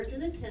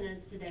in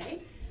attendance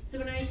today. So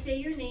when I say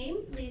your name,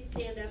 please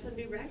stand up and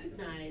be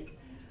recognized.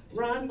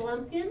 Ron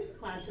Blumpkin,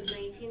 class of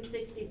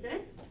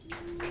 1966.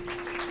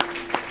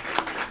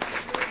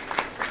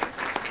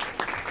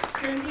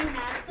 Cindy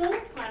Hatzel,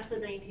 class of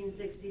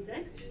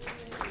 1966.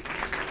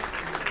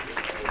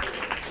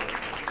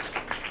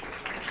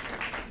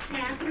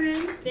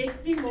 Catherine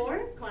Bigsby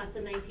Moore, class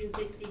of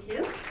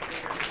 1962.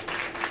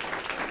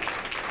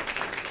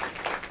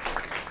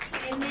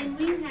 And then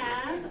we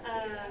have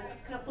a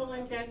couple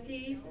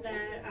inductees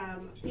that,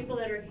 people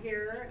that are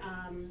here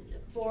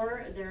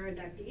for their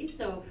inductees.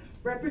 So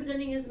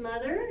representing his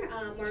mother,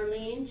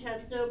 Marlene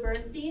Chesto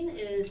Bernstein,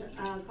 is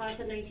class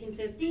of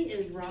 1950,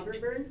 is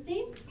Robert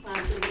Bernstein, class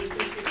of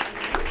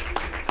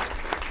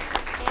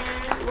 1969.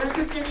 And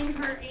representing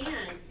her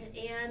aunt,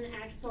 Ann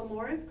Axtell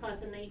Morris,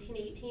 class of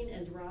 1918,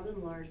 is Robin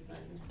Larson.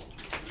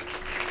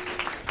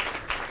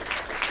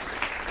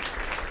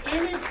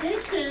 In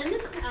addition,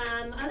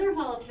 other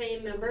Hall of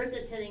Fame members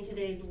attending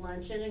today's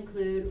luncheon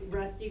include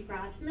Rusty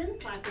Crossman,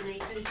 class of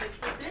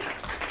 1966.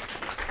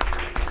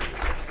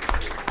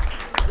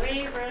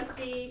 Wave,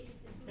 Rusty.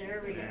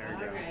 There we go.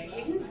 All right.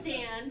 You can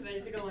stand, but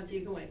if you don't want to,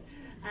 you can wave.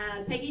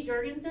 Peggy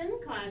Jorgensen,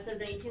 class of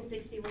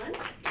 1961.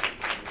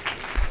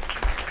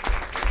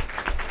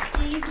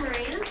 Steve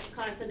Morant,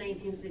 class of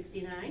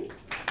 1969.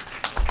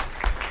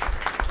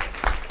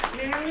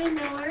 Marilyn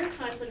Miller,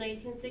 class of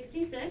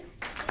 1966.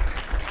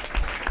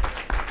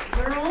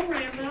 Merle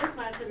Rambo,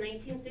 class of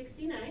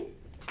 1969.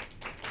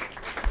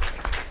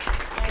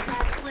 And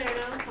Pat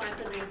Salerno, class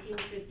of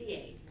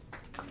 1958.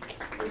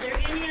 Is there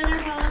any other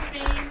Hall of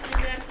Fame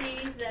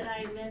inductees that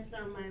I missed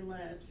on my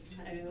list?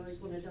 I always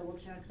want to double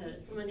check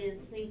that someone didn't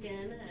sneak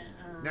in.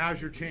 Now's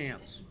your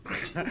chance.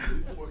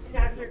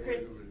 Dr.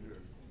 Chris.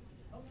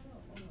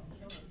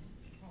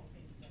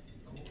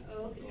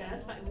 Oh,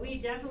 that's fine. We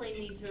definitely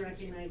need to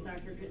recognize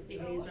Dr. Christy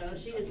Hayes, though.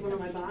 She is one of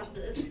my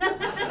bosses.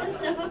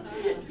 So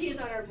she's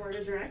on our board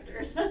of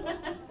directors.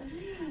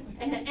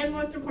 and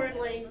most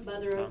importantly,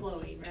 mother of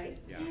Chloe, right?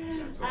 Yeah.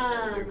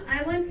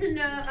 I want to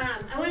know.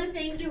 I want to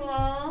thank you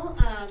all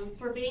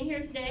for being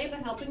here today,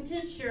 but helping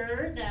to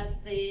ensure that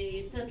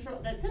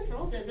Central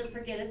doesn't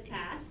forget its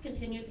past,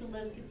 continues to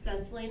live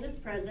successfully in its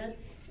present,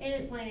 and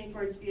is planning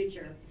for its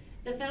future.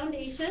 The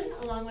foundation,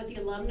 along with the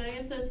Alumni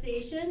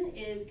Association,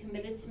 is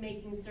committed to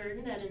making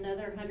certain that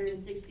another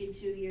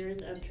 162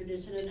 years of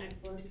tradition and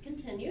excellence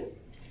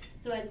continues.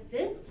 So at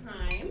this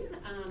time,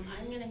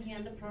 I'm going to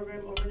hand the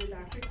program over to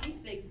Dr. Keith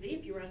Bigsby.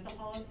 If you were at the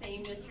Hall of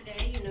Fame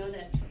yesterday, you know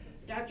that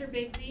Dr.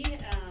 Bigsby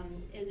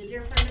is a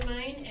dear friend of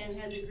mine and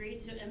has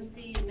agreed to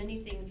MC many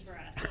things for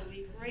us. So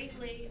we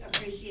greatly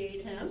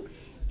appreciate him.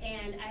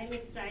 And I'm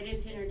excited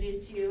to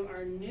introduce to you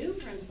our new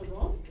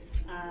principal,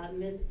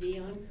 Miss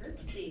Dionne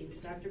Kirksey.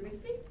 So Dr.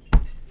 Bigsby.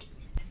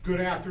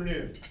 Good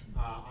afternoon.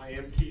 I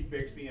am Keith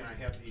Bigsby, and I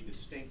have the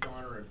distinct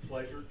honor and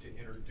pleasure to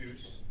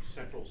introduce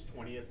Central's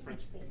 20th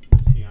principal,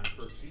 Ms. Dionne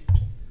Kirksey.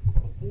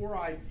 Before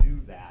I do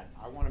that,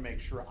 I want to make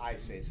sure I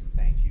say some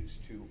thank yous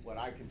to what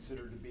I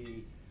consider to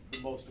be the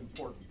most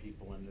important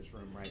people in this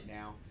room right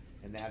now,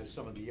 and that is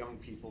some of the young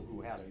people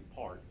who had a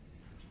part.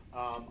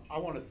 I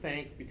want to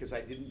thank, because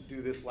I didn't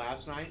do this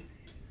last night,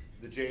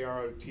 the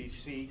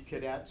JROTC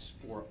cadets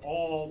for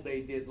all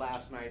they did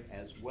last night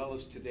as well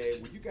as today.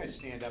 Will you guys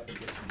stand up and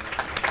get some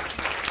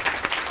recognition?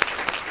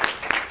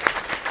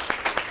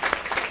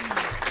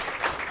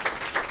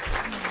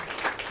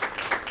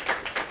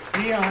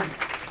 Dionne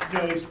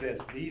knows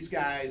this. These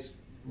guys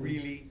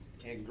really,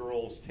 and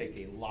girls, take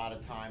a lot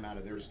of time out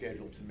of their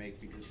schedule to make,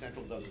 because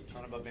Central does a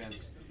ton of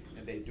events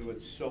and they do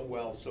it so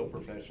well, so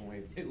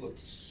professionally. It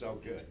looks so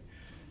good.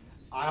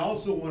 I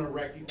also want to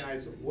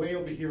recognize way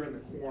over here in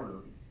the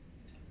corner,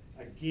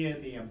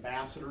 again, the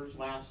ambassadors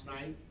last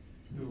night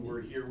who were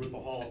here with the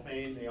Hall of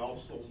Fame. They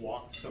also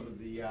walked some of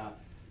the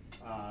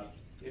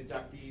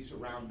inductees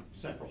around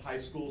Central High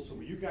School. So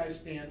will you guys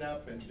stand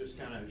up and just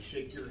kind of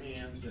shake your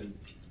hands and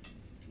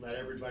let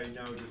everybody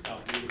know just how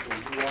beautiful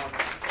you are?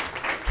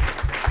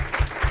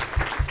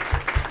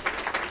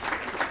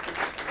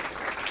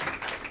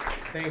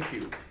 Thank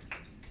you.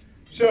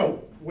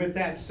 So with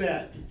that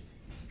said,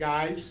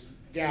 guys,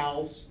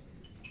 gals,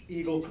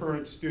 Eagle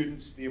Current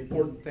students, the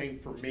important thing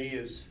for me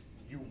is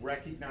you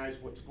recognize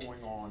what's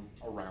going on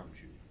around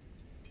you.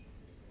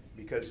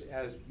 Because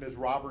as Ms.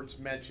 Roberts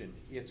mentioned,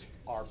 it's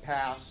our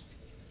past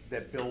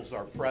that builds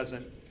our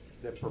present,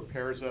 that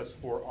prepares us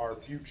for our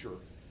future.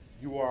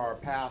 You are our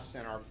past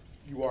and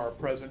you are our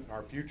present and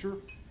our future,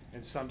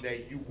 and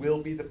someday you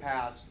will be the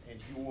past and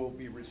you will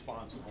be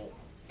responsible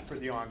for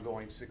the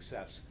ongoing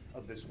success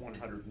of this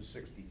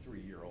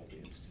 163-year-old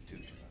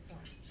institution.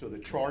 So the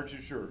charge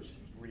is yours.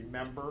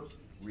 Remember,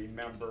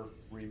 remember,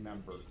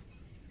 remember.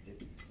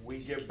 We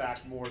give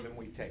back more than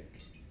we take.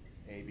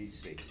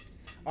 ABC.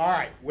 All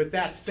right, with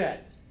that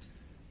said,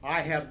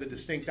 I have the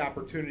distinct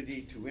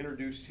opportunity to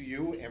introduce to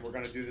you, and we're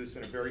going to do this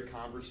in a very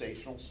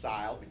conversational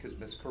style because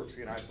Ms.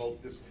 Kirksey and I both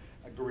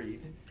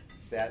agreed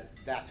that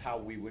that's how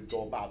we would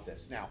go about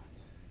this. Now,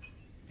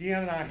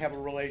 Dionne and I have a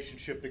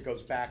relationship that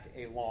goes back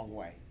a long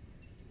way.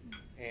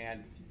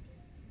 And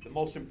the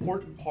most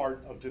important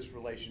part of this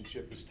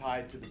relationship is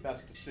tied to the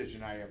best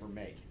decision I ever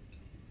made.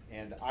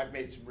 And I've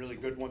made some really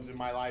good ones in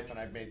my life, and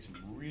I've made some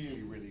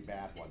really, really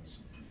bad ones.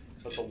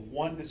 But the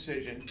one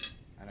decision,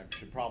 and I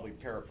should probably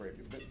paraphrase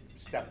it, but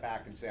step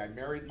back and say I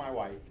married my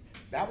wife.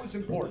 That was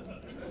important.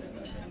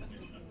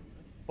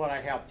 But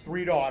I have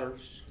 3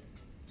 daughters,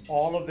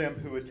 all of them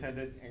who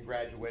attended and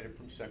graduated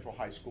from Central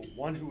High School,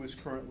 one who is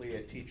currently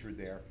a teacher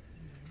there.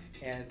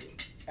 And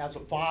as a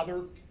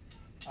father,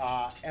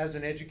 as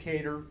an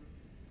educator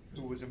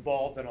who was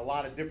involved in a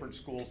lot of different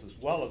schools as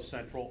well as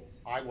Central,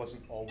 I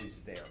wasn't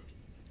always there.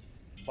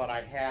 But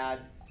I had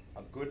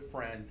a good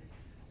friend,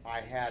 I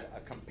had a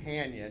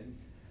companion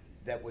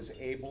that was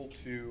able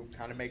to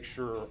kind of make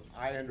sure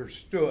I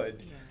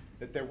understood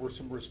that there were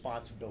some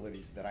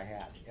responsibilities that I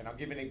had. And I'll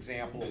give you an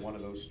example of one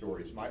of those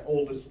stories. My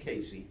oldest,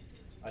 Casey,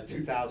 a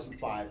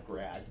 2005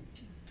 grad,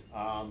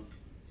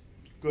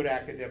 good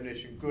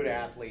academician, good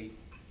athlete.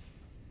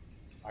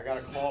 I got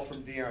a call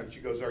from Dionne.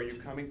 She goes, "Are you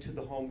coming to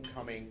the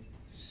homecoming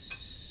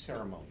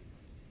ceremony?"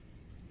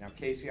 Now,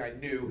 Casey, I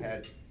knew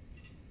had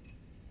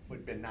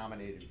been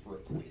nominated for a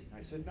queen.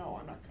 I said, "No,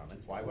 I'm not coming.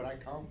 Why would I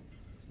come?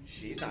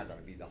 She's not going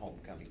to be the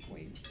homecoming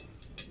queen."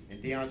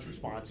 And Dionne's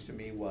response to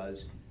me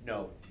was,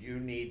 "No, you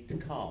need to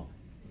come."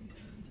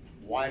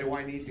 "Why do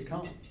I need to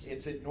come?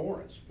 It's at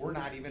Norris. We're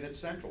not even at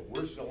Central.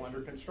 We're still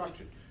under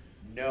construction."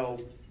 "No,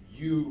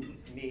 you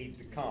need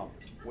to come."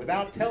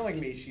 Without telling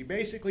me, she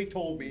basically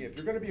told me, if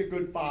you're going to be a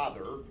good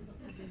father,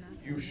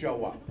 you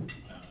show up.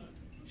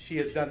 She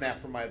has done that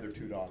for my other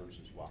 2 daughters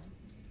as well.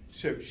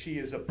 So she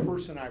is a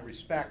person I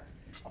respect,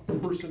 a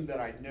person that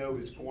I know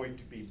is going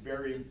to be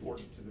very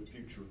important to the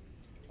future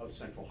of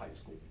Central High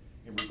School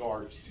in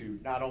regards to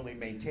not only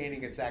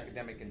maintaining its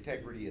academic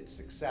integrity, its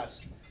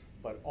success,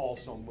 but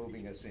also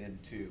moving us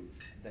into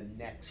the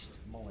next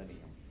millennium.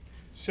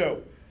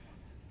 So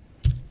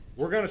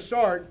we're going to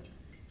start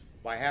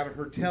by having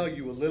her tell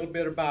you a little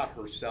bit about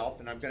herself,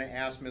 and I'm going to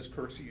ask Ms.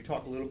 Kirksey, you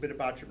talk a little bit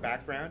about your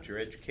background, your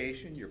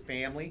education, your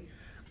family.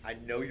 I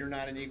know you're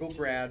not an Eagle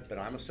grad, but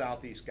I'm a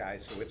Southeast guy,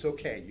 so it's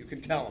okay. You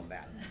can tell them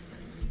that.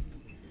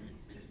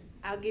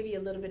 I'll give you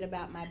a little bit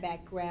about my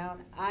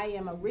background. I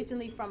am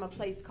originally from a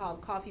place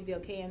called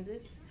Coffeyville,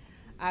 Kansas.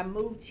 I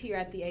moved here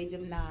at the age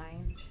of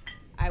 9.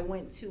 I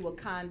went to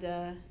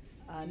Wakanda,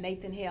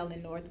 Nathan Hale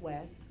in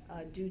Northwest.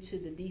 Due to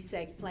the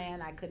DSEC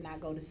plan, I could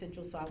not go to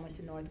Central, so I went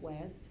to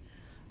Northwest.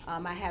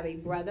 I have a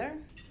brother.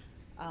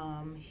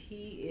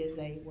 He's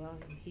a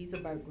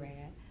Burt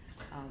grad.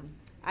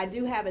 I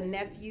do have a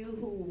nephew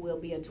who will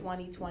be a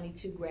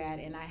 2022 grad,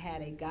 and I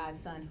had a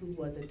godson who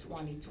was a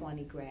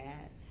 2020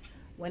 grad.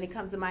 When it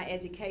comes to my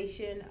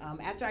education,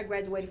 after I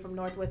graduated from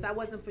Northwest, I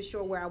wasn't for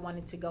sure where I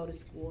wanted to go to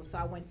school, so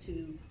I went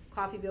to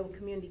Coffeyville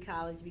Community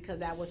College because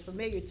that was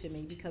familiar to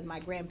me because my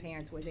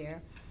grandparents were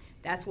there.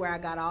 That's where I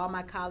got all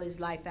my college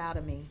life out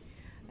of me.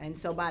 And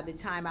so by the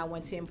time I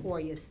went to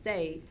Emporia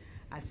State,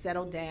 I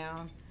settled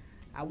down.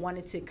 I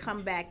wanted to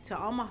come back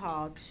to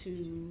Omaha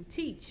to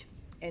teach.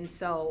 And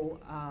so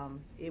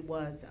it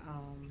was,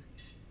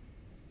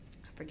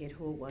 I forget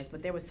who it was,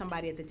 but there was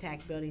somebody at the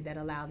TAC building that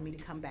allowed me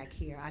to come back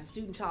here. I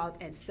student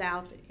taught at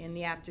South in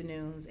the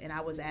afternoons, and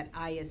I was at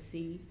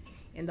ISC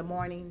in the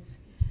mornings.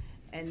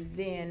 And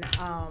then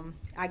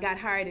I got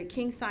hired at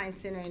King Science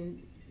Center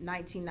in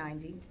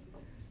 1990.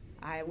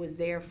 I was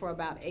there for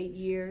about 8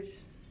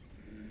 years.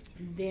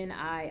 Then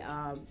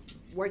I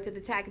worked at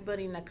the TAC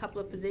building in a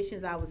couple of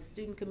positions. I was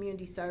student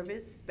community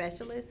service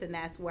specialist, and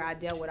that's where I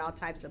dealt with all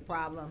types of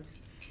problems.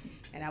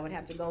 And I would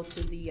have to go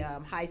to the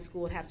high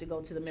school, have to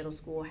go to the middle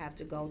school, have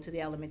to go to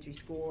the elementary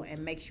school,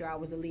 and make sure I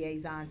was a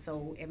liaison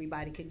so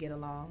everybody could get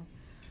along.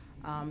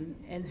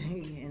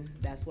 And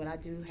that's what I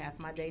do half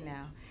my day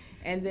now.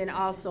 And then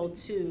also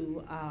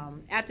too,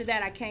 after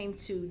that I came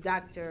to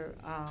Dr.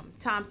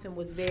 Thompson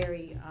was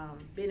very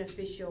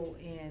beneficial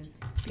in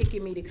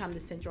picking me to come to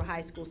Central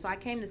High School. So I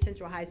came to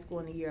Central High School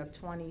in the year of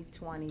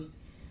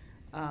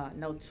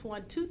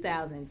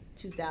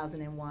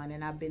 2001,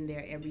 and I've been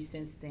there ever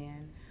since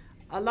then.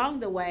 Along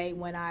the way,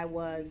 when I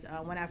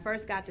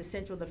first got to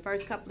Central, the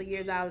first couple of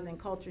years I was in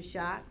culture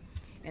shock.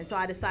 And so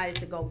I decided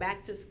to go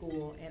back to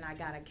school, and I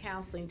got a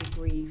counseling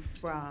degree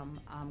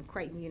from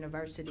Creighton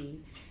University.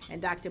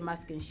 And Dr.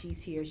 Muskin,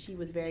 she's here, she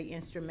was very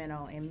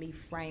instrumental in me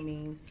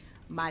framing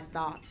my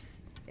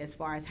thoughts as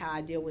far as how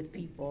I deal with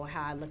people,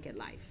 how I look at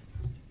life.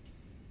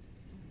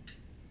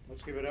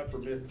 Let's give it up for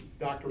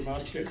Dr.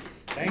 Muskin.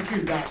 Thank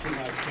you, Dr.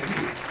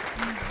 Muskin.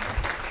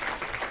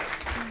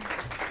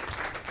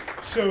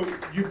 So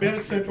you've been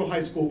at Central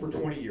High School for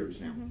 20 years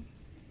now. Mm-hmm.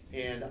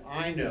 And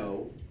I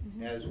know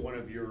as one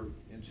of your,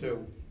 and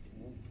so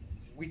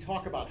we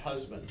talk about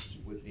husbands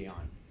with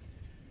Dionne.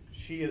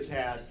 She has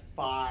had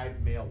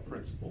 5 male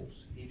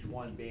principals, each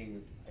one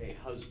being a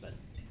husband.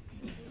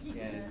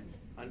 And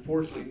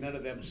unfortunately, none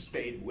of them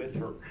stayed with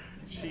her.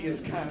 She is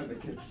kind of the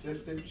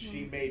consistent.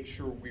 She made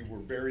sure we were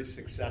very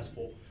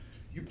successful.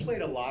 You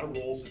played a lot of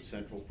roles at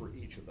Central for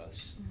each of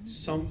us.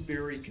 Some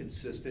very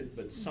consistent,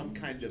 but some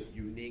kind of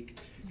unique.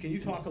 Can you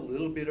talk a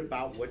little bit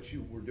about what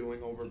you were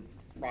doing over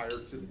prior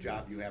to the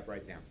job you have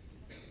right now?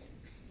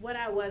 What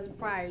I was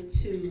prior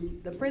to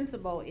the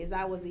principal is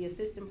I was the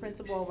assistant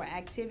principal over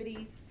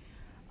activities.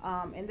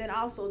 And then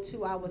also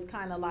too, I was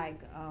kind of like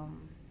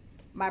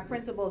my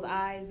principal's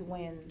eyes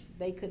when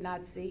they could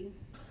not see.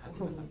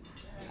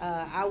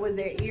 I was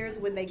their ears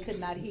when they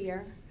could not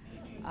hear.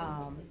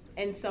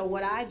 And so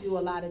what I do a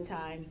lot of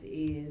times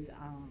is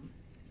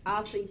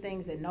I'll see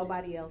things that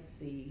nobody else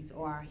sees,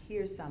 or I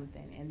hear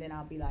something, and then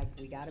I'll be like,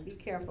 we got to be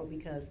careful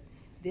because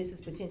this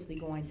is potentially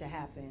going to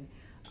happen.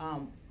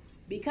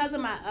 Because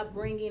of my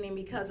upbringing and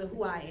because of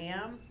who I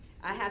am,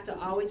 I have to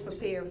always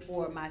prepare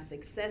for my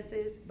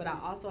successes, but I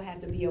also have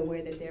to be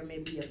aware that there may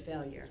be a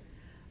failure.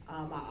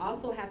 I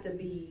also have to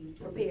be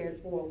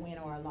prepared for a win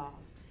or a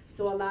loss.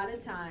 So a lot of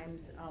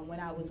times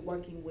when I was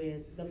working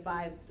with the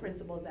 5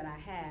 principals that I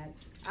had,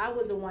 I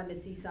was the one to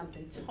see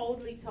something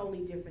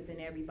totally different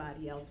than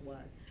everybody else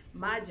was.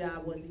 My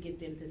job was to get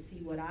them to see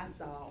what I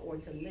saw or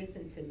to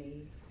listen to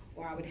me,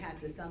 or I would have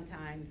to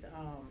sometimes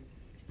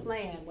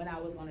plan when I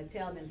was going to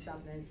tell them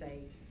something and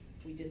say,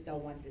 we just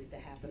don't want this to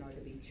happen or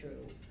to be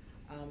true.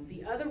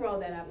 The other role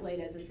that I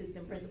played as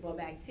assistant principal of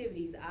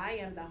activities, I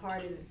am the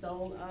heart and the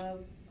soul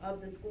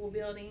of the school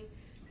building.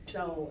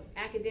 So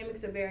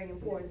academics are very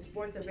important,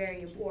 sports are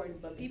very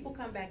important, but people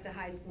come back to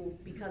high school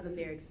because of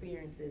their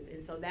experiences.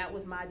 And so that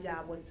was my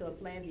job, was to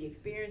plan the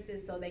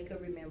experiences so they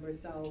could remember.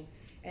 So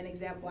an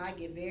example, I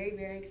get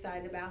very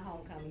excited about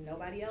homecoming.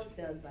 Nobody else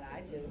does, but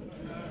I do.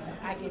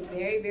 I get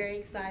very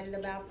excited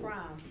about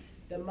prom.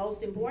 The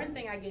most important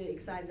thing I get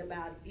excited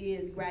about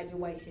is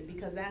graduation,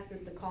 because that's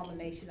just the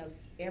culmination of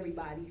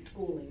everybody's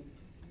schooling.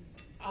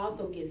 I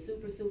also get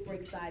super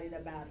excited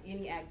about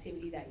any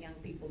activity that young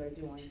people are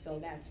doing. So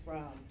that's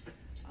from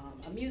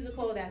a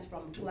musical, that's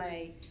from a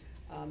play,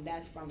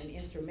 that's from an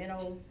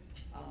instrumental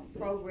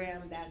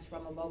program, that's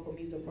from a vocal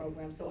music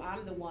program. So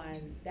I'm the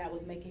one that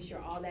was making sure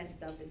all that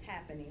stuff is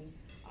happening.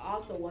 I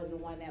also was the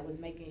one that was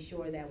making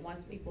sure that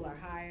once people are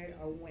hired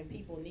or when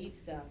people need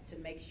stuff, to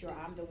make sure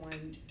I'm the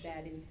one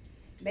that is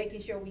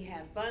making sure we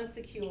have funds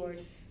secured,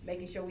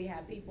 making sure we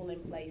have people in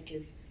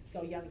places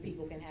so young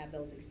people can have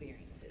those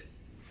experiences.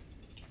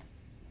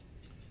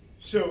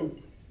 So,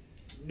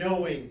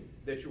 knowing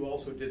that you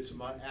also did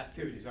some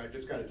activities, I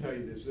just got to tell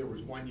you this, there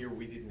was one year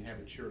we didn't have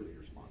a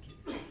cheerleader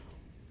sponsor.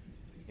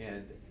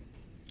 And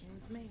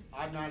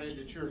I'm not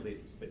into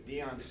cheerleading, but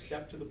Dionne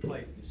stepped to the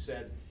plate and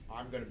said,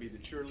 I'm going to be the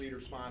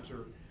cheerleader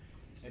sponsor.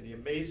 And the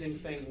amazing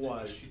thing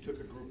was, she took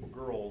a group of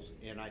girls,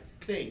 and I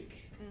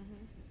think,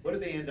 what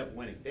did they end up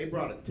winning? They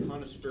brought a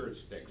ton of spirit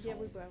sticks home.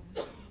 We brought.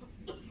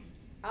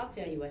 I'll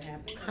tell you what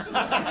happened.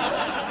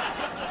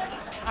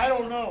 I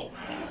don't know.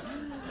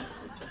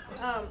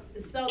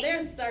 So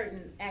there's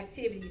certain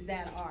activities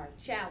that are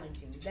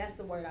challenging. That's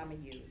the word I'm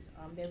going to use.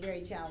 They're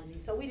very challenging.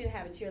 So we didn't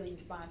have a cheerleading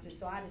sponsor,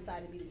 so I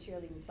decided to be the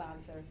cheerleading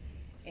sponsor.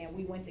 And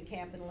we went to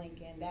camp in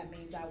Lincoln. That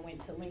means I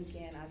went to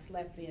Lincoln. I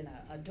slept in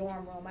a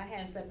dorm room. I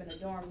hadn't slept in a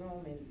dorm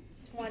room in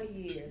 20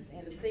 years.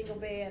 In a single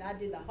bed. I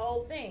did the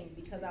whole thing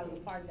because I was a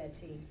part of that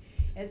team.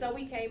 And so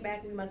we came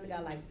back. We must have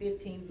got like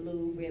 15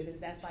 blue ribbons.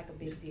 That's like a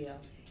big deal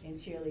in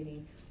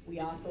cheerleading.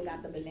 We also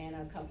got the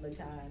banana a couple of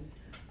times.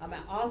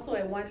 Also,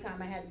 at one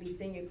time, I had to be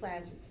senior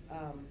class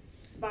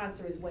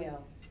sponsor as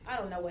well. I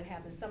don't know what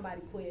happened.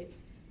 Somebody quit.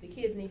 The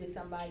kids needed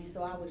somebody,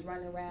 so I was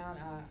running around.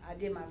 I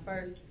did my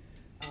first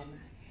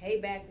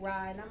hayback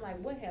ride, and I'm like,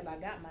 what have I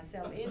got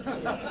myself into?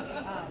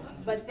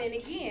 But then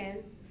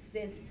again,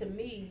 since to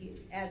me,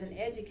 as an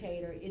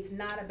educator, it's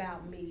not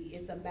about me.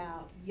 It's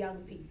about young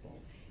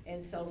people.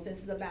 And so since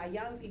it's about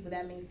young people,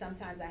 that means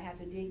sometimes I have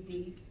to dig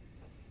deep,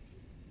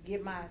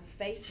 get my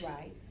face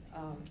right,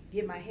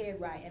 get my head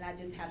right, and I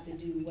just have to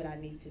do what I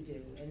need to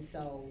do. And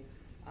so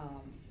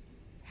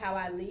how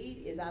I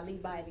lead is I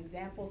lead by an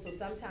example. So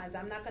sometimes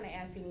I'm not going to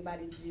ask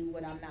anybody to do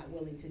what I'm not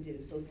willing to do.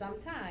 So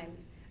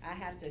sometimes I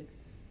have to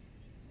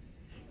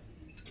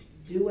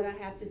do what I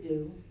have to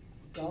do,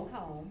 go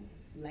home,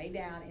 lay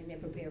down, and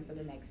then prepare for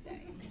the next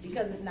day,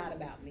 because it's not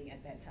about me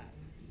at that time.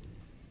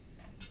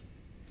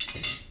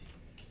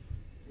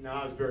 No,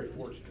 I was very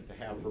fortunate to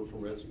have her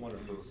for as one of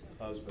her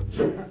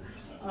husbands.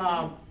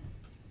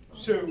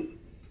 So,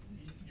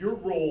 your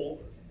role,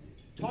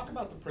 talk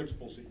about the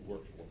principals that you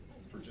worked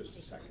for just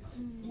a second.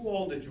 Who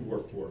all did you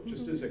work for,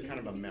 just as a kind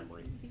of a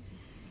memory?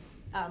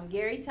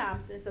 Gary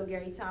Thompson, so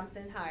Gary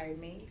Thompson hired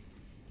me.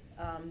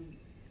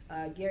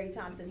 Gary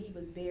Thompson, he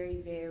was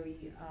very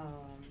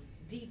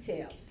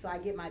detailed, so I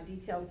get my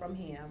detail from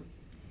him.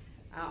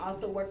 I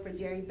also worked for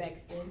Jerry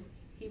Bexton.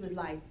 He was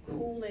like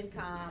cool and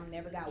calm,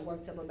 never got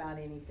worked up about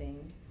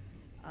anything.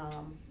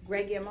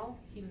 Greg Immel,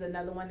 he was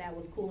another one that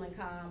was cool and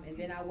calm, and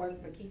then I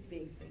worked for Keith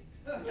Bigsby.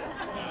 And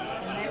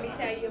let me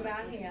tell you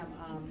about him.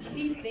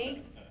 He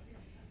thinks,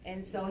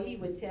 and so he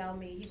would tell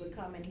me, he would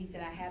come and he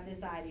said, I have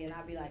this idea, and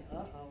I'd be like,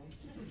 uh-oh.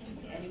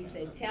 And he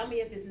said, tell me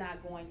if it's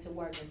not going to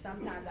work. And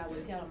sometimes I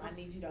would tell him, I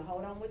need you to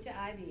hold on with your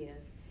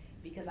ideas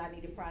because I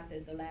need to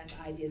process the last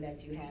idea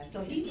that you have.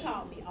 So he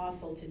taught me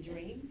also to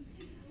dream.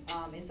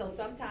 And so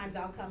sometimes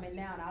I'll come in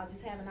now and I'll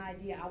just have an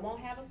idea. I won't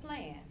have a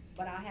plan, but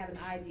but I have an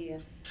idea.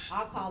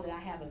 I'll call it I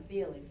have a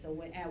feeling.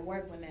 So at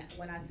work,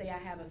 when I say I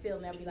have a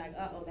feeling, they'll be like,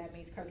 uh-oh, that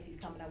means Kirksey's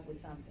coming up with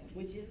something,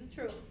 which is the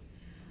truth.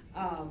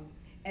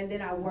 And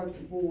then I worked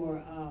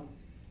for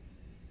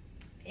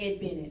Ed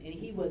Bennett, and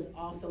he was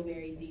also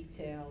very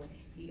detailed.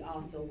 He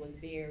also was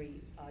very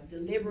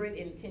deliberate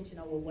and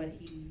intentional with what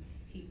he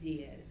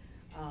did.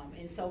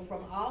 And so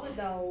from all of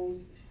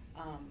those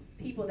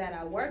people that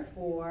I worked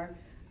for,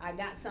 I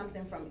got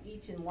something from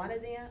each of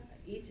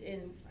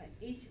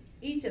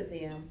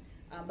them.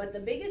 But the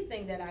biggest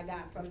thing that I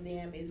got from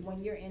them is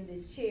when you're in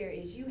this chair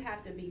is you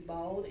have to be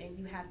bold and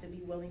you have to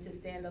be willing to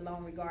stand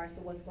alone regardless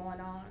of what's going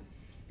on.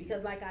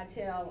 Because like I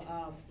tell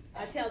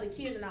the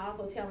kids, and I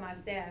also tell my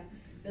staff,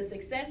 the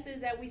successes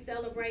that we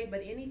celebrate,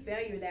 but any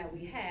failure that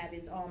we have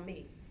is on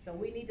me. So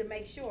we need to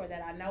make sure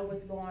that I know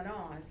what's going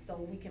on so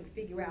we can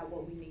figure out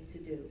what we need to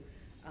do.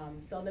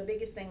 So the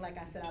biggest thing, like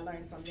I said, I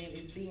learned from them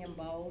is being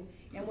bold.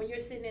 And when you're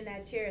sitting in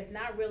that chair, it's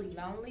not really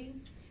lonely,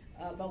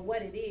 but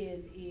what it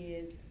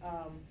is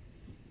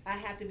I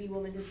have to be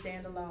willing to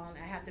stand alone.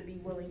 I have to be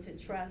willing to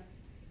trust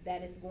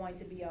that it's going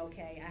to be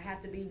okay. I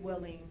have to be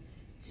willing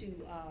to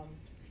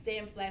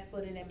stand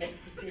flat-footed and make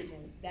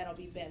decisions that'll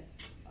be best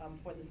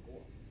for the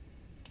school.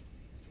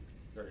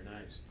 Very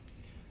nice.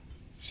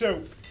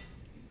 So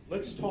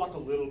let's talk a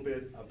little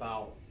bit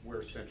about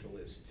where Central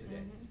is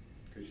today,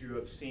 because you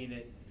have seen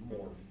it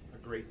morph a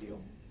great deal,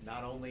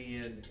 not only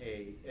in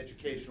a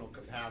educational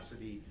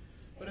capacity,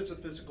 but as a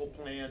physical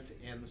plant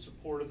and the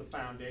support of the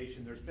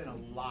foundation. There's been a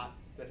lot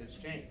that has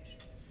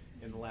changed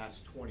in the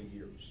last 20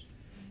 years.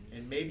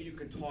 And maybe you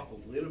can talk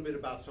a little bit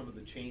about some of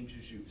the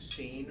changes you've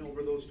seen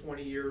over those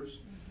 20 years,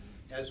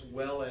 as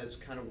well as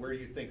kind of where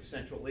you think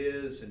Central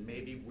is and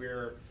maybe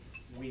where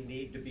we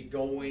need to be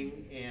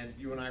going. And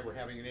you and I were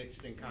having an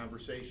interesting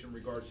conversation in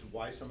regards to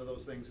why some of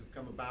those things have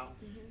come about.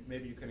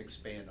 Maybe you can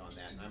expand on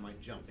that, and I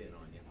might jump in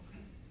on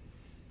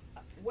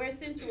you. Where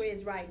Central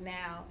is right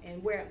now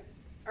and where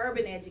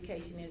urban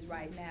education is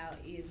right now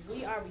is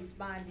we are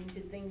responding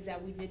to things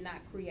that we did not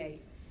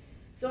create.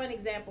 So an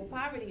example,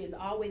 poverty has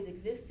always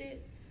existed,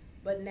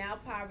 but now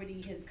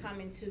poverty has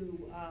come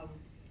into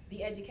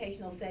the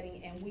educational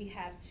setting, and we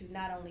have to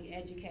not only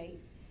educate,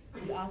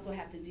 we also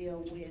have to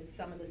deal with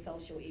some of the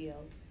social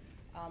ills.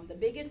 The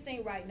biggest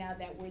thing right now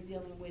that we're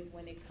dealing with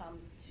when it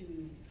comes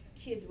to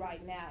kids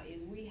right now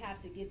is we have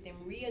to get them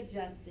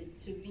readjusted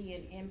to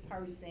being in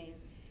person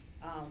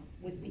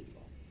with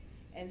people.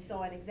 And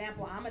so an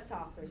example, I'm a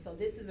talker, so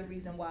this is a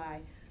reason why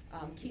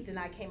Keith and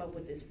I came up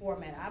with this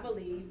format. I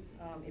believe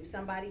if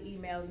somebody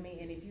emails me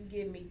and if you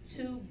give me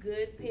 2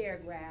 good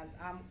paragraphs,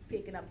 I'm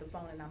picking up the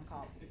phone and I'm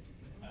calling.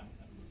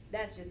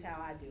 That's just how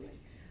I do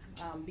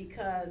it.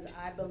 Because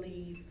I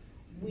believe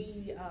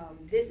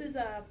this is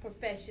a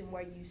profession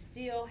where you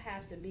still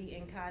have to be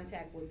in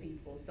contact with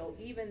people. So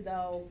even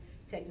though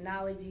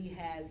technology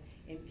has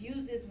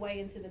infused its way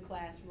into the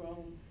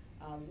classroom,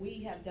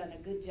 we have done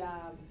a good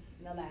job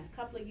in the last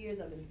couple of years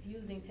of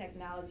infusing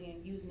technology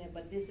and using it,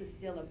 but this is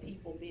still a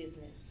people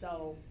business.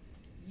 So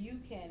you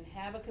can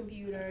have a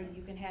computer,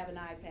 you can have an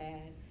iPad,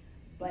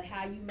 but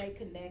how you make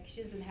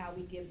connections and how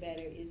we get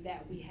better is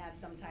that we have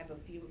some type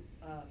of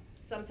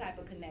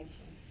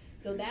connection.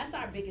 So that's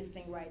our biggest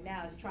thing right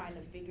now, is trying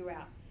to figure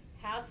out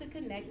how to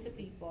connect to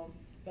people,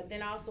 but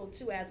then also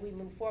too, as we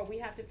move forward, we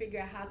have to figure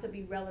out how to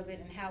be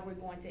relevant and how we're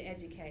going to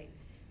educate.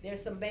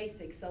 There's some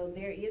basics. So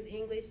there is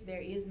English,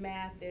 there is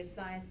math, there's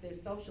science,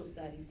 there's social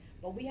studies.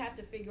 But we have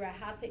to figure out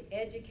how to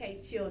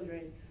educate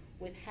children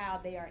with how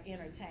they are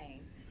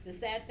entertained. The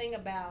sad thing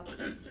about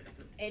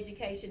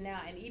education now,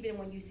 and even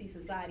when you see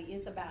society,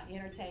 it's about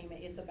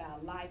entertainment, it's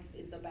about likes,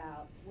 it's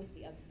about, what's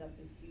the other stuff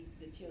that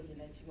the children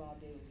that you all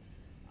do?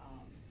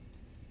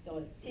 So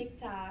it's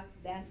TikTok,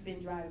 that's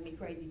been driving me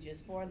crazy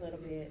just for a little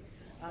bit.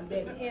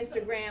 There's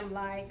Instagram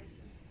likes,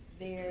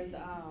 there's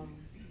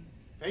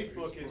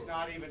Facebook is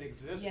not even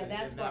existing yeah,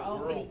 that's in for that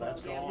old world. people.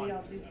 That's Yeah, gone. we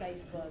don't do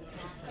Facebook.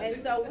 And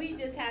so we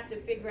just have to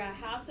figure out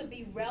how to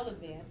be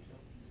relevant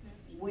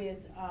with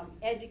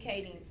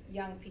educating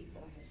young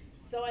people.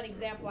 So an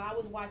example, I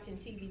was watching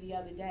TV the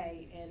other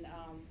day, and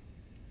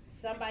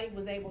somebody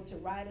was able to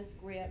write a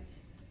script.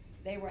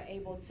 They were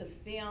able to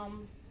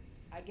film,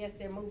 I guess,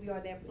 their movie or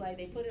their play.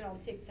 They put it on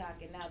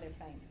TikTok, and now they're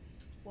famous.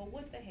 Well,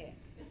 what the heck?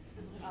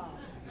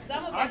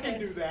 Some of I us can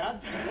do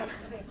that.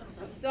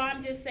 So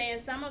I'm just saying,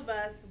 some of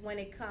us, when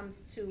it comes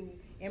to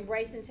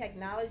embracing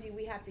technology,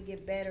 we have to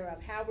get better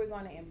of how we're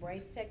going to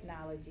embrace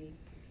technology,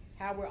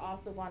 how we're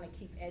also going to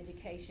keep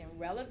education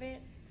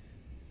relevant,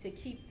 to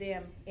keep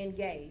them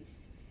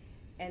engaged,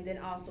 and then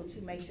also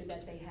to make sure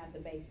that they have the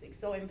basics.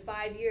 So in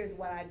 5 years,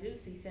 what I do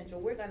see Central,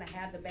 we're going to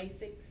have the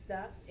basic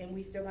stuff, and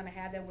we're still going to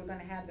have that. We're going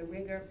to have the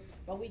rigor,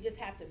 but we just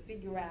have to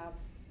figure out.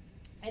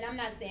 And I'm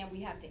not saying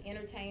we have to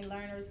entertain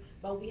learners,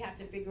 but we have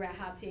to figure out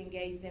how to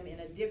engage them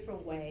in a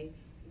different way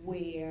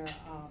where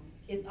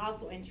it's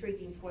also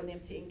intriguing for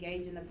them to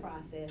engage in the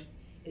process.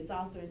 It's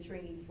also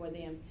intriguing for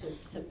them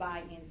to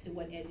buy into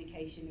what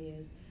education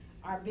is.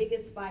 Our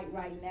biggest fight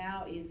right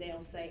now is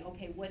they'll say,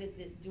 okay, what is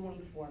this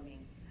doing for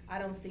me? I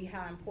don't see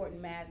how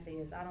important math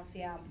is. I don't see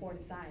how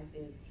important science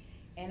is.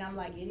 And I'm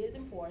like, it is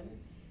important.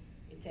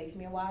 It takes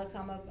me a while to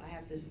come up. I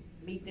have to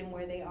meet them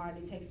where they are, and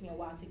it takes me a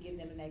while to give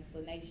them an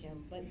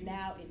explanation. But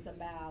now it's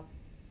about,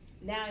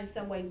 now in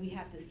some ways we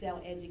have to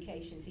sell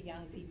education to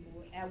young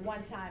people. At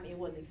one time it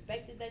was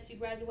expected that you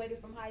graduated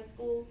from high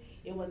school.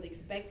 It was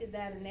expected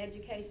that an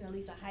education, at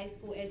least a high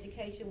school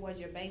education, was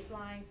your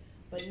baseline.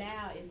 But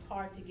now it's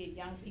hard to get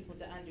young people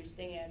to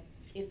understand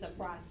it's a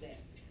process.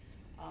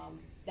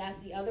 That's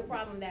the other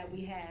problem that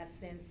we have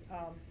since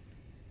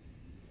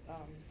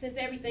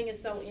everything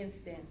is so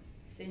instant.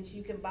 Since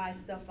you can buy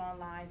stuff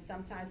online,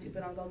 sometimes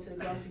people don't go to the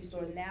grocery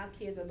store. Now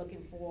kids are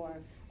looking for,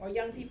 or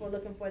young people are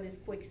looking for this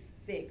quick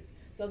fix.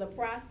 So the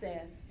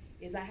process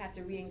is I have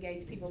to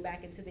re-engage people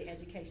back into the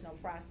educational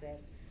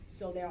process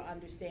so they'll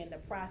understand the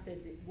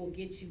process will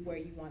get you where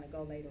you want to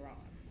go later on.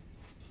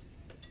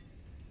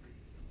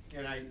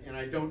 And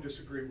I don't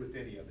disagree with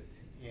any of it.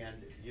 And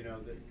you know,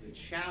 the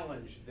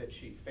challenge that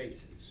she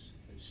faces,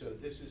 and so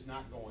this is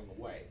not going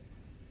away.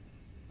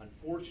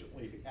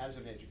 Unfortunately, as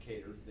an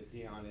educator that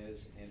Dionne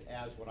is, and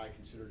as what I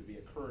consider to be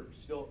a current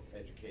still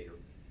educator,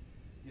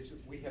 is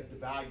that we have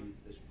devalued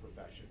this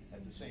profession.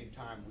 At the same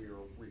time, we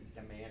are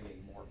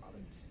demanding more of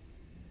it.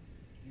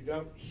 You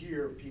don't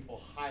hear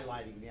people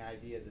highlighting the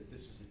idea that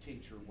this is a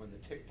teacher when the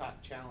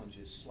TikTok challenge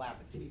is Slap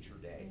a Teacher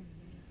Day.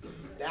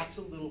 That's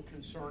a little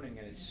concerning,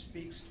 and it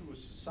speaks to a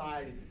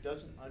society that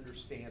doesn't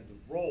understand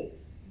the role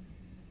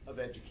of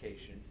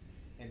education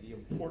and the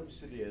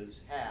importance it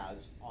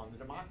has on the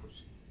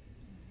democracy.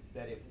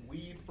 That if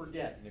we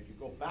forget, and if you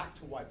go back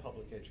to why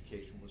public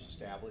education was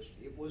established,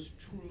 it was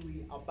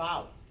truly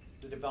about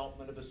the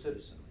development of a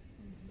citizenry.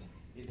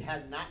 It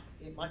had not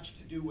much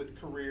to do with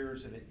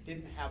careers, and it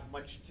didn't have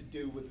much to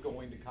do with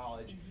going to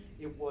college.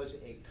 It was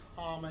a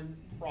common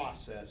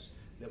process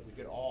that we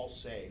could all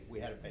say we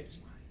had a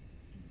baseline.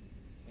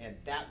 And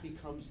that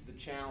becomes the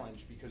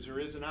challenge, because there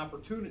is an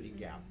opportunity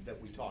gap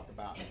that we talk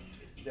about.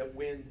 That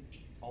when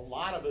a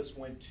lot of us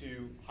went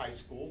to high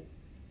school,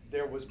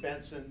 there was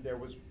Benson, there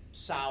was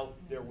South,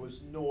 there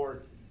was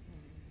North.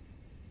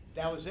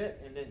 That was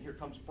it. And then here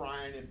comes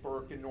Bryan and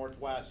Burke and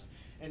Northwest,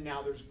 and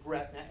now there's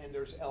Gretna and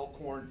there's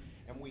Elkhorn,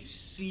 and we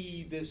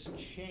see this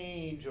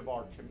change of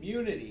our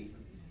community,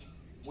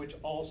 which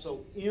also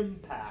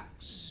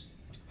impacts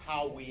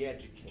how we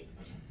educate.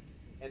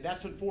 And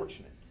that's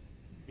unfortunate,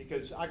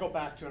 because I go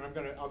back to, and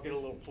I'll get a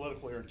little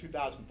political here. In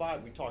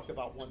 2005, we talked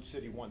about one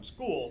city, one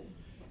school,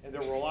 and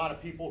there were a lot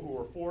of people who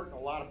were for it and a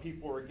lot of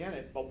people were against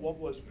it. But what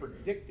was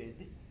predicted,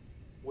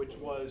 which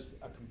was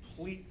a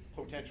complete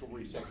potential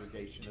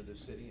resegregation of the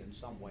city in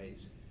some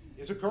ways,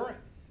 is occurring.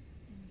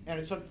 And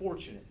it's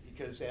unfortunate,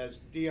 because as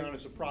Dionne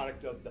is a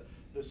product of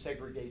the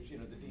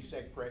segregation, the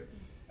deseg,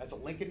 as a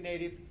Lincoln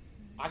native,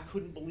 I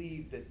couldn't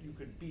believe that you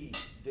could be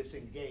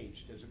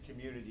disengaged as a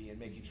community and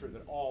making sure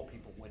that all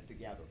people went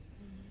together.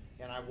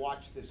 And I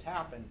watched this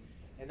happen,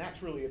 and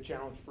that's really a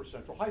challenge for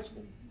Central High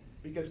School.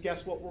 Because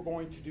guess what we're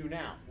going to do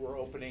now? We're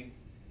opening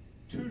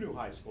 2 new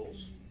high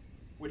schools,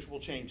 which will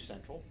change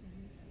Central.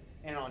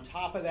 And on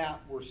top of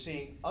that, we're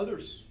seeing other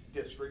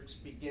districts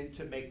begin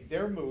to make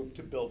their move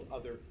to build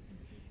other.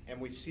 And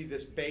we see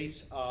this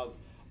base of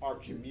our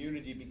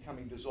community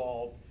becoming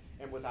dissolved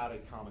and without a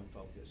common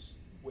focus,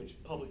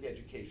 which public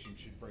education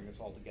should bring us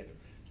all together.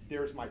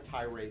 There's my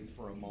tirade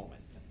for a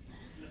moment.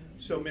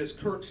 So Ms.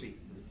 Kirksey,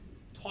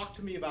 talk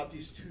to me about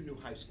these 2 new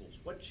high schools.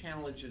 What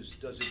challenges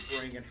does it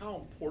bring, and how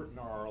important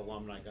are our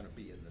alumni going to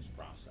be in this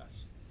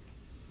process?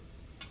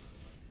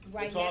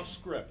 It's off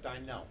script, I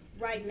know.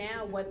 Right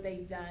now, what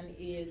they've done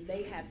is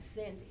they have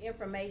sent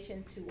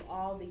information to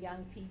all the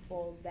young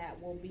people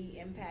that will be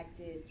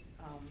impacted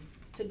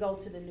to go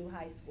to the new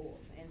high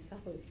schools. And so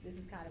this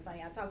is kind of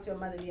funny. I talked to a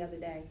mother the other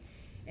day,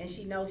 and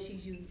she knows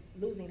she's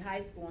losing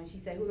high school, and she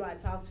said, who do I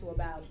talk to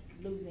about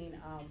losing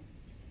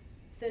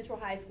Central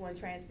High School and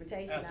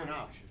transportation? As an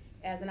option.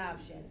 As an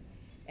option.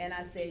 And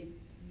I said,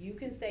 you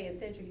can stay at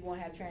Central, you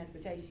won't have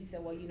transportation. She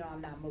said, well,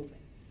 I'm not moving.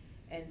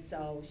 And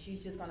so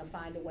she's just gonna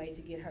find a way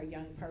to get her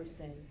young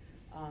person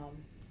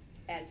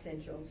at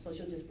Central. So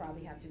she'll just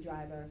probably have to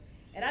drive her.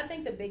 And I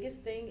think the biggest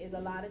thing is a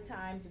lot of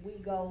times we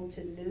go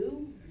to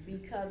new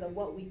because of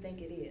what we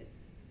think it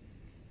is.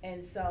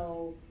 And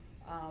so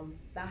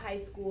the high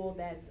school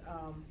that's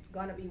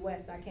gonna be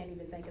West, I can't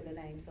even think of the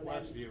name. So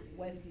Westview.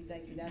 Westview,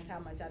 thank you. That's how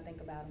much I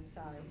think about them,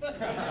 sorry.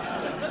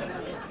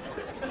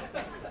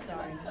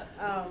 Sorry.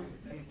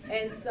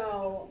 And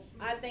so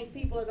I think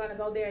people are gonna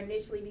go there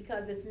initially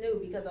because it's new,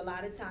 because a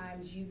lot of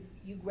times you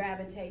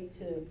gravitate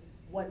to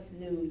what's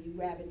new, you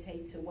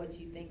gravitate to what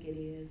you think it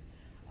is.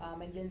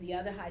 And then the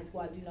other high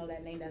school, I do know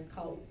that name, that's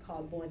called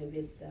Buena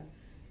Vista.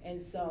 And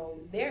so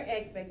their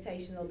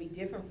expectation will be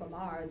different from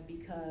ours,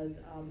 because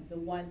the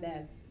one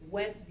that's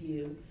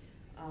Westview,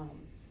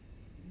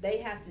 they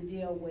have to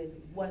deal with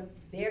what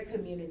their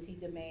community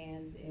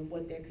demands and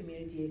what their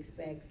community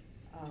expects.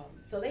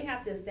 So they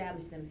have to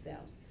establish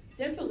themselves.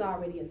 Central's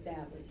already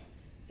established,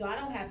 so I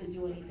don't have to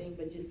do anything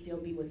but just still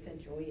be what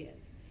Central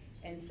is.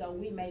 And so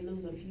we may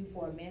lose a few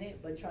for a minute,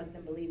 but trust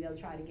and believe they'll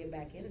try to get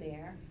back in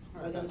there,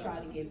 or they'll try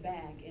to get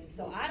back. And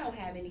so I don't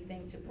have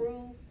anything to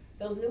prove.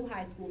 those new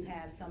high schools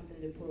have something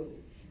to prove.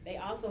 They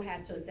also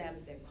have to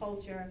establish their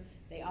culture.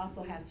 They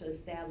also have to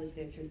establish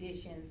their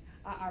traditions.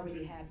 I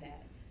already have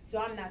that. So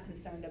I'm not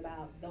concerned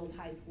about those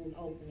high schools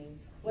opening.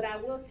 What I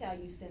will tell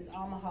you, since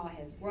Omaha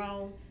has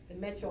grown, the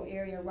metro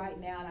area right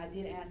now, and I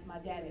did ask my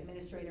data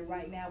administrator,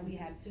 right now we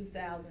have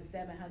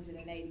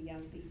 2,780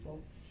 young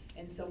people.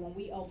 And so when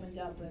we opened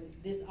up in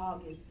this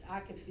August,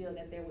 I could feel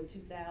that there were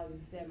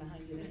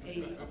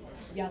 2,780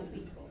 young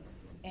people.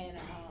 And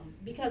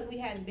because we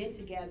hadn't been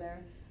together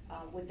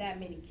with that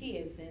many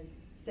kids since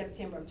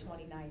September of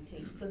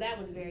 2019. So that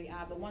was very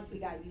odd, but once we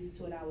got used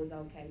to it, I was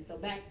okay. So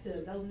back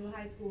to those new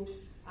high schools,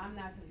 I'm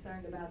not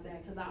concerned about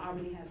that because I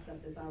already have stuff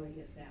that's already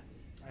established.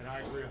 And I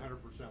agree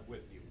 100%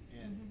 with you.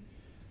 And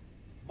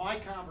my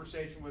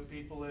conversation with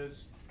people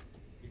is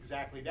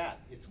exactly that.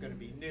 It's going to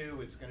be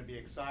new, it's going to be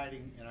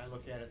exciting, and I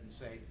look at it and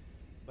say,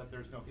 but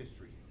there's no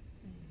history.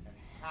 And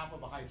half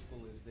of a high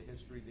school is the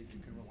history that you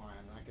can rely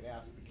on. And I could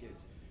ask the kids,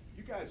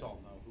 you guys all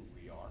know who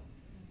we are.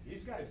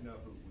 These guys know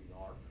who we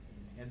are.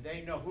 And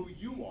they know who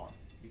you are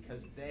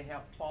because they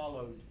have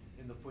followed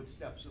in the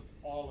footsteps of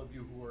all of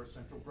you who are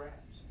Central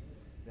grads.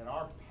 That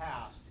our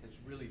past has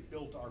really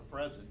built our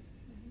present,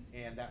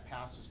 and that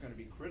past is going to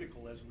be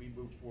critical as we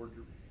move forward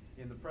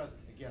in the present.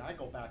 Again, I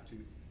go back to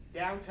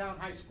downtown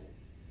high school.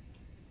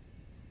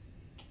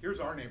 Here's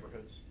our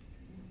neighborhoods.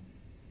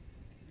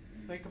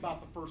 Think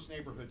about the first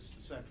neighborhoods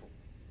to Central.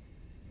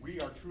 We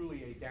are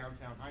truly a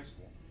downtown high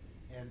school.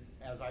 And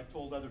as I've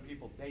told other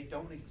people, they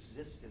don't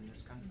exist in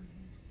this country.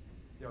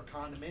 They're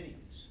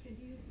condominiums. Could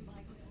you use the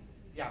microphone?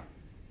 Yeah.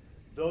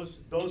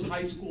 Those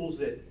high schools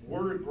that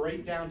were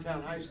great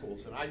downtown high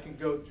schools, and I can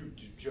go to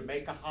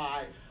Jamaica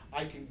High,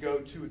 I can go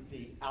to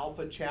the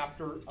Alpha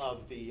chapter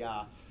of the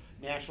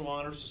National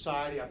Honor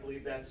Society. I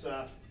believe that's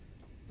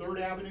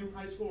 3rd Avenue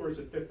High School, or is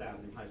it 5th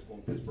Avenue High School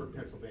in Pittsburgh,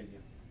 Pennsylvania?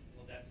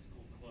 Well, that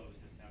school closed,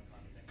 it's now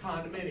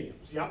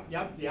Condominiums,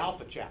 yep, the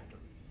Alpha chapter.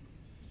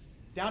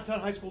 Downtown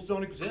high schools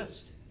don't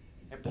exist,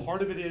 and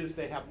part of it is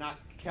they have not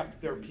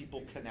kept their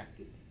people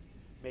connected.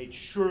 Made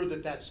sure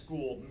that that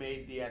school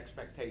made the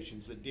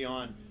expectations that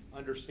Dionne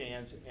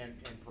understands and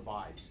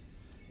provides.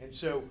 And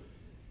so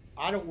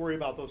I don't worry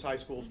about those high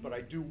schools, but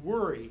I do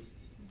worry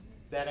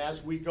that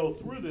as we go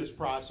through this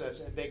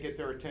process and they get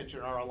their attention,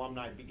 our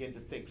alumni begin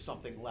to think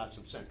something less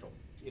of Central.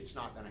 It's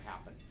not going to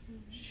happen.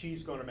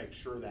 She's going to make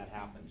sure that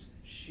happens.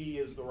 She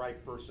is the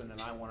right person,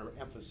 and I want to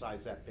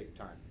emphasize that big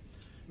time.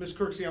 Ms.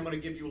 Kirksey, I'm going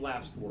to give you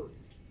last word,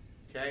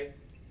 okay?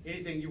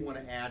 Anything you want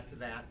to add to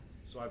that?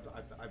 So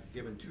I've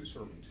given 2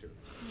 sermons here.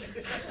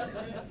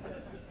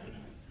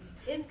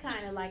 It's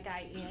kind of like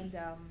I end.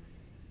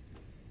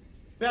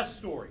 Best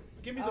story.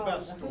 Give me the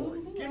best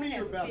story. Give me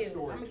your best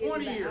story.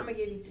 20 years. I'm gonna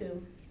give you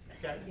 2.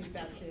 Okay. Give you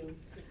about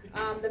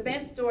 2. The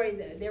best story,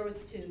 there was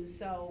 2.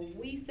 So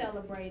we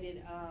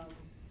celebrated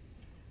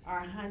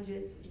our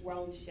 100th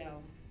road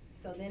show.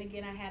 So then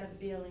again, I had a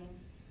feeling,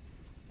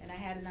 and I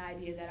had an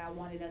idea that I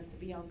wanted us to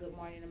be on Good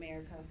Morning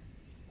America.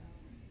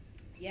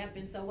 Yep,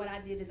 and so what I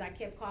did is I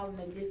kept calling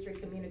the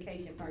district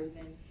communication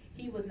person.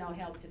 He was no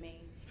help to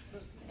me.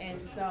 And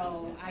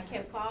so I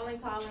kept calling.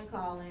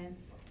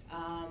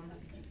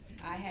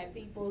 I had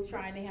people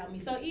trying to help me.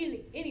 So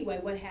anyway,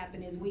 what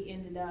happened is we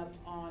ended up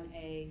on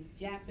a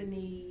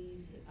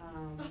Japanese,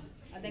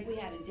 I think we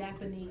had a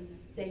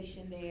Japanese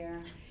station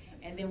there,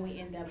 and then we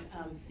ended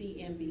up,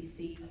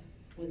 CNBC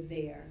was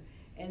there.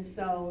 And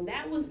so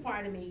that was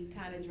part of me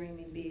kind of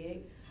dreaming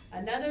big.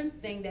 Another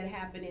thing that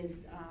happened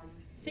is,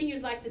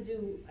 seniors like to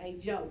do a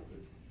joke.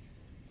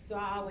 So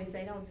I always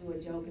say, don't do a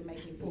joke and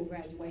make me pull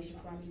graduation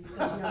from you,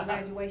 because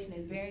graduation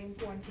is very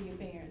important to your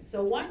parents.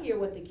 So one year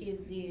what the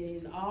kids did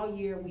is all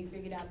year we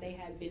figured out they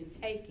had been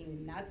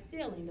taking, not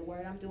stealing, the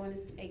word I'm doing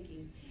is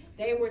taking.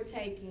 They were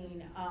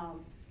taking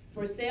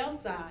for sale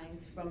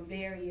signs from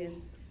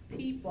various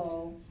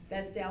people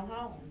that sell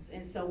homes.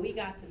 And so we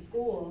got to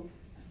school,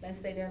 let's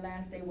say their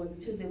last day was a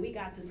Tuesday, we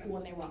got to school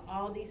and there were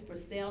all these for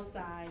sale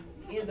signs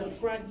in the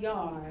front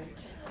yard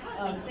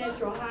of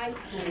Central High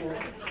School.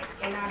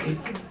 And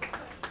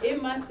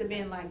it must have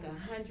been like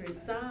 100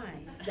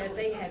 signs that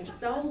they had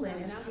stolen.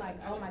 And I'm like,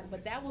 oh my,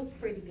 but that was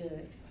pretty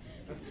good.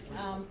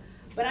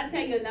 But I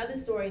tell you another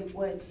story,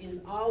 what is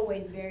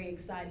always very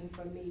exciting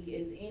for me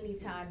is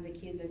anytime the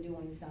kids are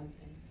doing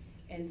something.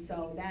 And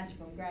so that's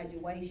from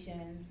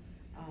graduation.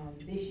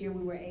 This year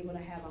we were able to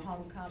have a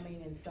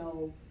homecoming, and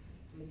so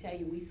I'm gonna tell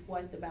you, we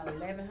squashed about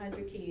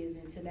 1,100 kids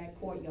into that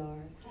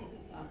courtyard.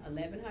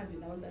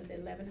 1,100, notice I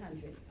said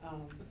 1,100.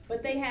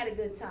 But they had a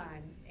good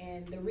time,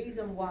 and the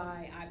reason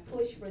why I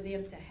push for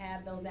them to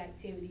have those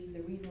activities,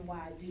 the reason why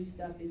I do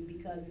stuff is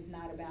because it's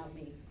not about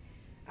me.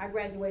 I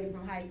graduated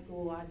from high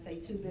school, I'd say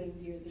 2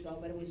 billion years ago,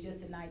 but it was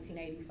just in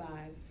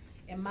 1985.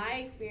 And my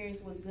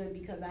experience was good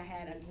because I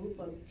had a group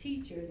of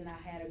teachers and I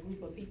had a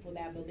group of people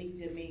that believed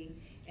in me,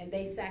 and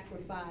they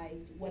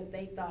sacrificed what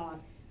they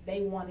thought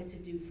they wanted to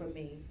do for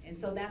me. And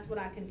so that's what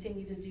I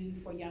continue to do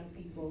for young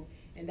people,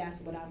 and that's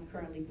what I'm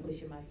currently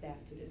pushing my staff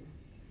to do.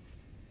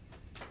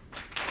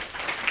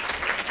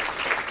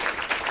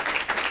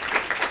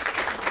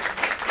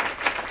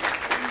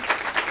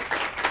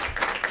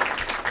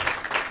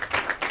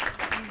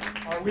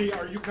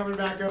 Are you coming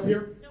back up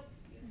here? Nope.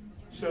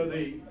 So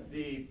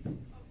the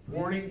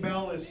warning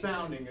bell is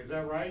sounding, is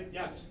that right?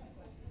 Yes.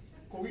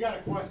 Well, we got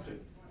a question.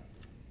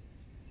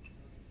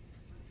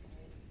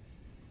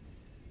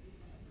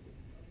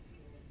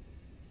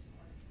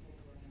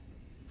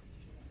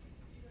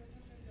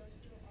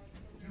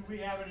 Do we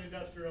have an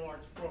industrial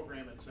arts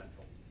program at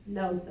Central?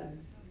 No, sir.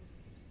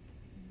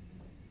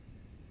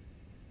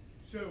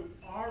 So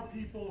our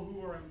people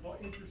who are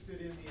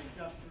interested in the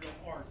industrial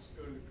arts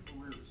go to the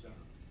Career Center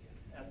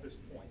at this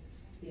point.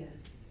 Yes.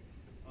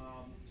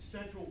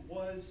 Central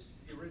was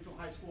the original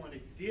high school, and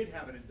it did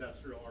have an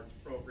industrial arts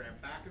program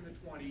back in the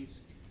 20s,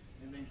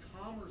 and then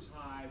Commerce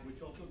High, which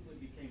ultimately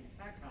became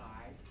Tech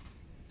High,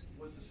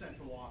 was the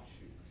Central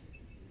offshoot.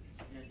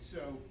 And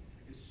so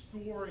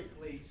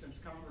historically, since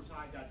Commerce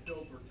High got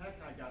built or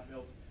Tech High got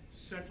built,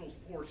 Central's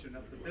portion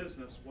of the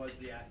business was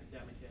the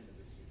academic end of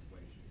the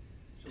situation.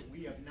 So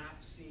we have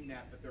not seen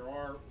that, but there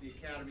are the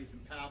academies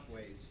and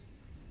pathways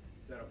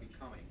that'll be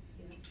coming.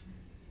 Yeah.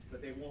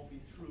 But they won't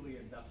be truly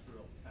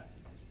industrial tech.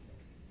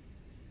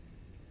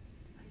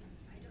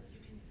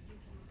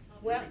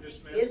 Well, You can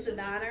dismiss. it's an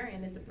honor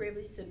and it's a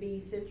privilege to be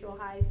Central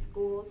High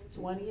School's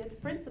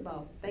 20th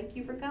principal. Thank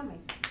you for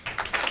coming.